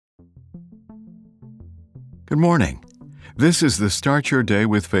Good morning. This is the Start Your Day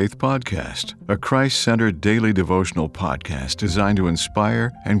with Faith podcast, a Christ-centered daily devotional podcast designed to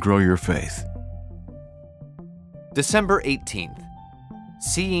inspire and grow your faith. December 18th,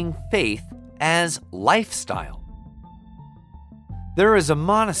 Seeing Faith as Lifestyle. There is a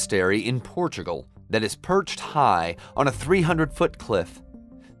monastery in Portugal that is perched high on a 300-foot cliff.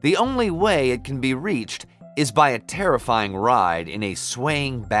 The only way it can be reached is by a terrifying ride in a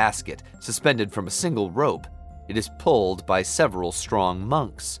swaying basket suspended from a single rope. It is pulled by several strong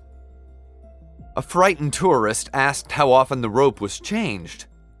monks. A frightened tourist asked how often the rope was changed.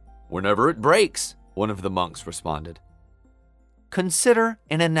 "Whenever it breaks," one of the monks responded. Consider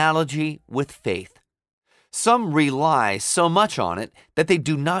an analogy with faith. Some rely so much on it that they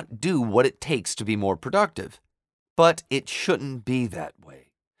do not do what it takes to be more productive. But it shouldn't be that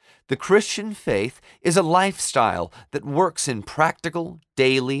way. The Christian faith is a lifestyle that works in practical,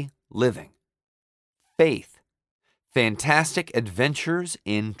 daily living. Faith, fantastic adventures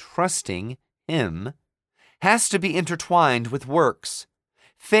in trusting Him, has to be intertwined with works.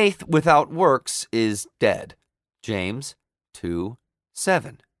 Faith without works is dead. James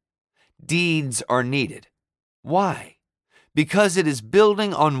 2:7. Deeds are needed. Why? Because it is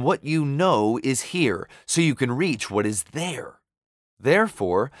building on what you know is here, so you can reach what is there.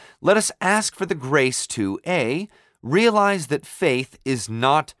 Therefore, let us ask for the grace to A, realize that faith is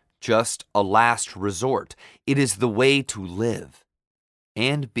not just a last resort, it is the way to live.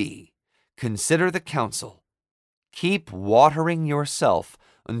 And B, consider the counsel. Keep watering yourself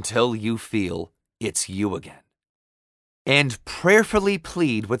until you feel it's you again. And prayerfully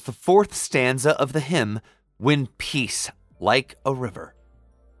plead with the fourth stanza of the hymn, "When peace like a river."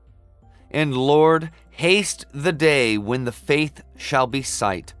 And Lord, haste the day when the faith shall be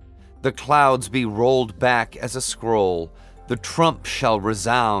sight, the clouds be rolled back as a scroll, the trump shall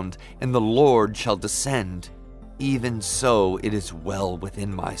resound, and the Lord shall descend. Even so it is well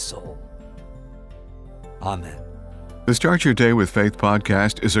within my soul. Amen. The Start Your Day with Faith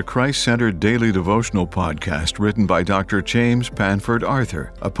podcast is a Christ-centered daily devotional podcast written by Dr. James Panford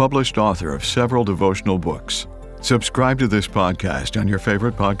Arthur, a published author of several devotional books. Subscribe to this podcast on your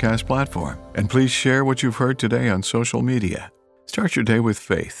favorite podcast platform, and please share what you've heard today on social media. Start your day with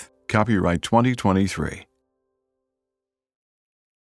faith. Copyright 2023.